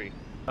Fox 3?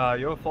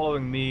 You're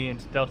following me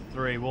into Delta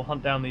 3. We'll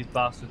hunt down these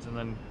bastards and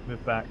then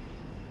move back.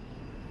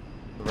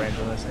 The range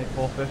on this,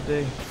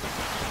 8450.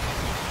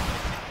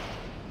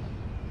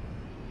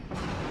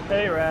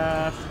 Hey,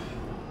 Raph.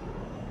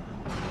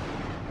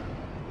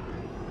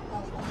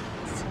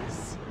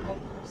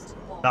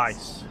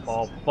 Nice.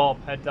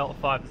 Bob, head Delta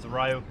 5, there's a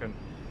Ryokan.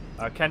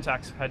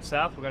 Kentax, head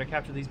south. We're going to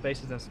capture these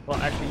bases. Well,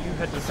 actually, you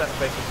head to the center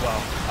base as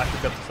well. I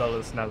should be able to sell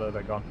this now that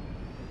they're gone.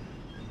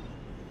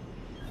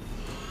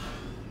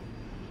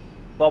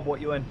 Bob,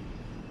 what you in?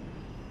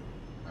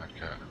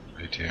 Okay,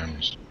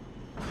 ATMs.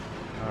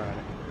 Alright.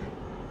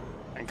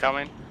 I'm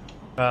coming.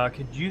 Do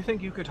you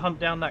think you could hunt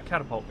down that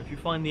catapult? If you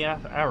find the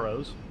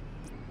arrows,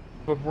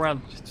 look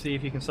around to see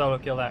if you can solo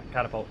kill that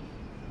catapult.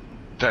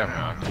 Damn it,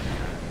 I need to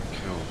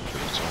kill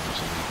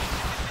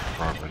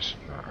progress.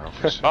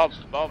 Bob.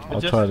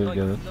 I'll try to get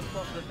it.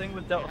 The thing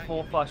with Delta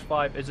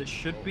 4/5 is it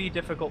should be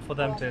difficult for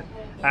them to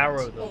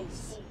arrow them.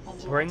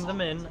 Bring them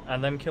in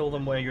and then kill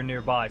them where you're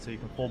nearby so you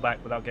can fall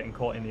back without getting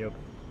caught in the open.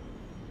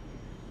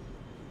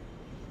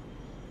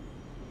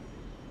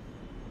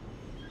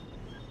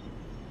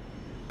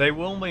 They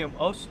will be.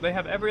 They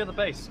have every other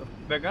base.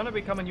 They're gonna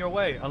be coming your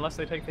way unless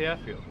they take the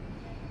airfield.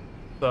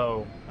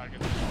 So,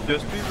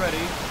 just be ready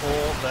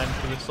for them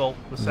to assault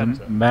the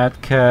center.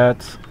 Mad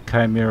Cat,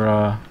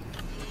 Chimera,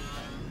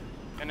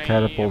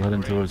 Catapult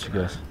heading towards you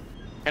guys.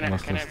 Can I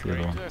Unless that's the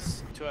bring other one.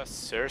 to a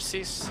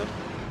Cersei's?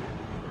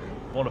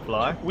 Wanna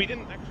fly? We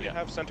didn't actually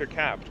have center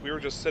capped. We were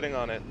just sitting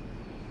on it,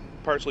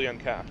 partially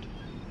uncapped.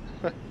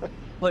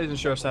 Please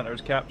ensure center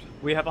is capped.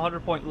 We have a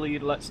 100-point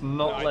lead. Let's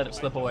not let it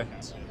slip away.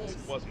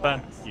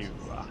 Thank you.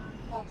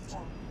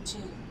 Foxtrot 2,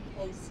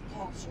 base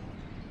captured.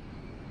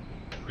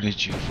 We need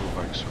G4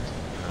 back something.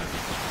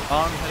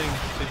 I'm heading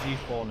to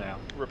G4 now.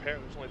 Repair,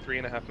 there's only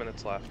 3.5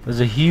 minutes left. There's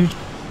a huge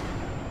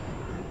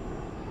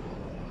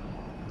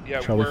Yeah,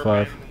 Charlie we're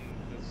 5. in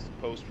this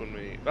post when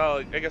we... Well,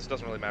 I guess it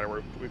doesn't really matter.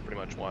 We pretty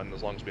much won,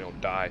 as long as we don't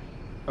die.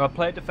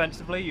 Play it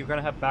defensively. You're going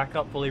to have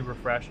backup fully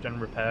refreshed and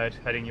repaired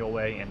heading your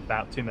way in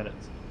about 2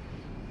 minutes.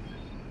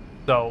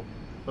 So,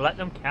 let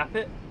them cap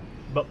it,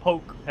 but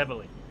poke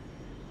heavily.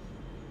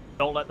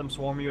 Don't let them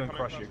swarm you and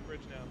crush you.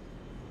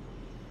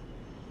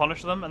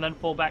 Punish them and then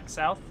fall back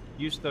south.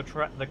 Use the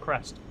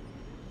crest.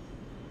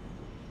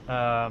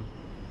 Bob,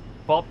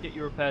 get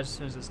your repairs as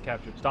soon as it's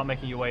captured. Start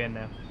making your way in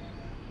now.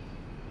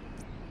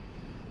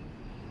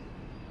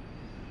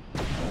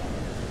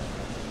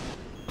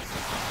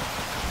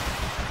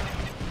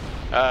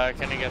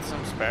 Can you get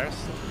some spares?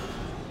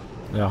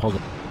 Yeah, hold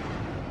on.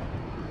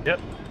 Yep.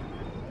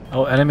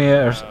 Oh, enemy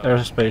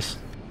airspace.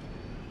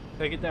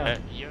 Take it down.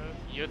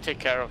 You take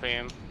care of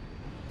him.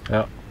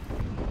 Yeah.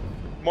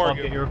 Bob,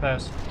 get your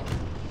repairs.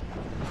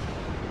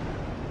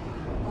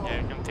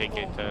 Yeah, you can take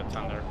it,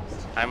 Thunder.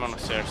 I'm on a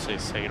Cersei,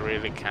 so you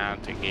really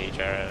can't engage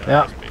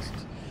our spaces.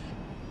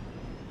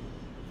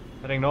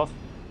 Heading north.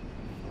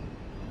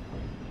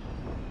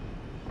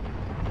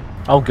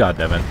 Oh god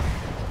damn it.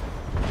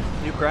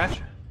 You crash?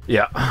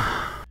 Yeah.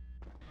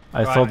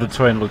 I thought the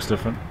terrain looks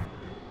different.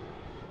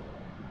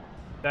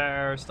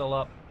 They're still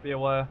up. Be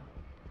aware.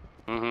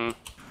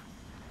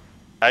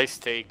 I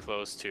stay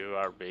close to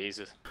our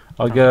bases.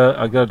 I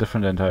got a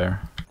different entire.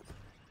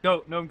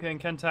 Go, Gnome King,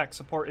 Kentak,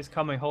 support is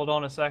coming. Hold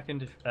on a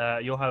second.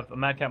 You'll have a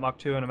Mad Cat Mach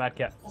 2 and a Mad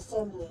Cat.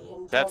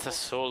 That's a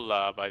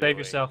Sola, by the way. Save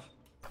yourself.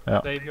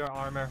 Yeah. Save your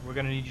armor. We're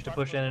gonna need you to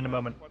push in a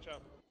moment.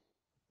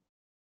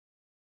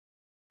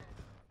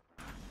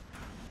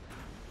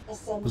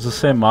 It was the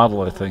same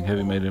model, I think,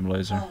 heavy medium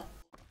laser.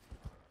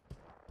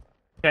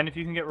 Ken, if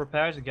you can get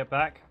repairs and get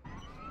back.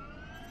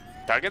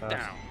 Target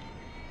down.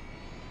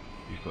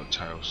 You've got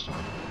Tailstorm.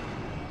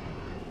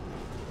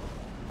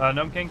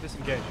 Gnome King,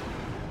 disengage.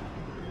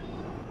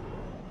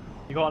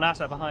 You got an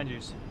asset behind you.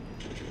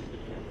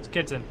 It's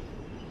Kidson.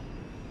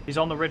 He's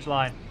on the ridge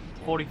line.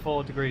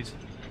 44 degrees.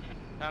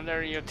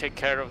 Thunder, you take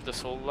care of the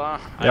Sola.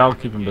 Yeah, I'll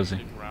keep him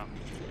busy.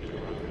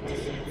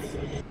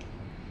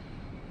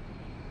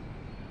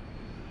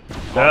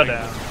 They're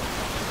down.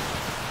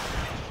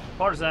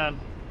 Partisan.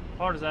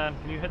 Partisan,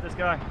 can you hit this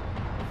guy?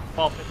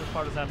 Bob, hit this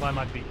partisan by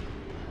my feet.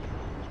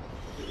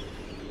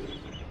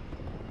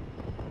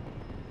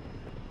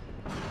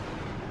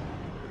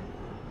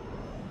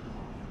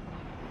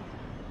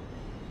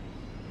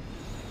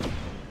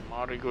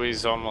 Marigo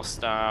is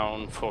almost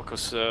down.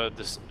 Focus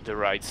the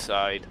right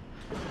side.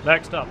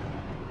 Next up.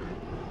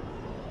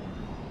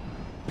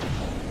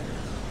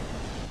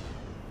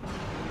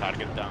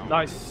 Target down.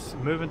 Nice.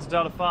 Moving to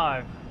Delta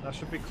 5. That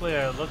should be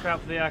clear. Look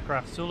out for the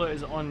aircraft. Sula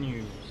is on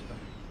you.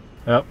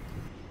 Yep.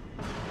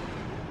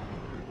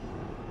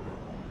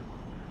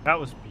 That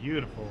was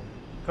beautiful.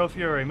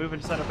 Co-Fury, moving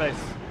to center base.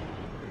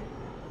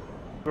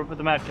 Group with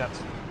the Mad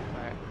Cats.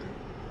 Right.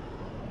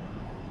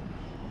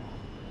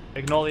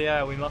 Ignore the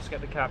air, we must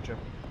get the capture.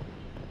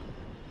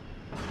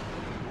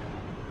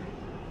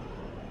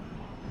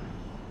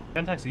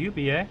 Kentex, are you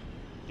BA?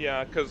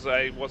 Yeah, because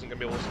I wasn't going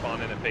to be able to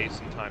spawn in at base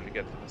in time to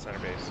get to the center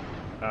base.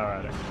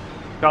 Alright.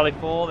 Charlie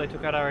 4, they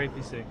took out our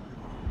APC.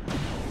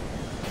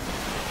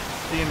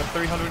 See him at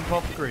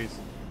 312 degrees.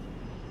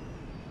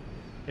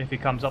 If he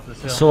comes up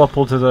this hill. Still up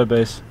to their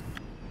base.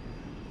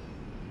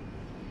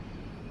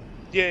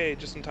 Yay,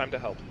 just in time to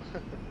help.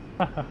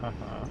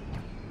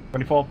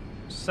 24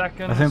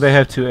 seconds. I think they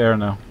have 2 air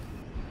now.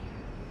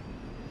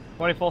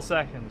 24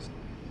 seconds.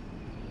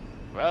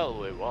 Well,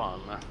 we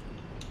won.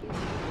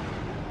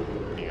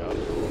 Yeah.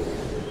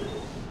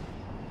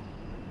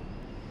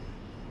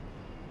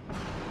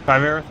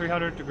 Chimera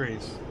 300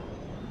 degrees.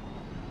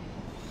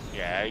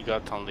 Yeah, I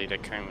got only the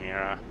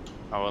Chimera.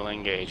 I will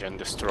engage and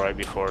destroy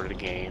before the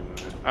game.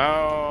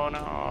 Oh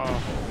no!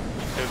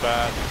 Too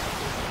bad.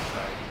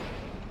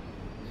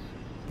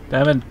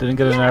 Damn it, didn't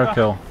get an air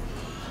kill.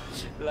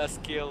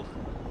 Last kill.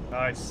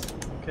 Nice.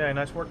 Okay,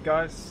 nice work,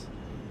 guys.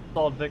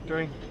 Solid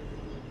victory.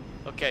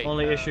 Okay.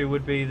 Only issue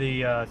would be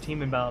the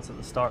team imbalance at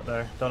the start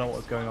there. Don't know what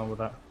was going on with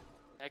that.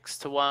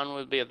 Next one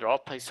will be a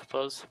drop, I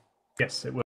suppose. Yes, it will.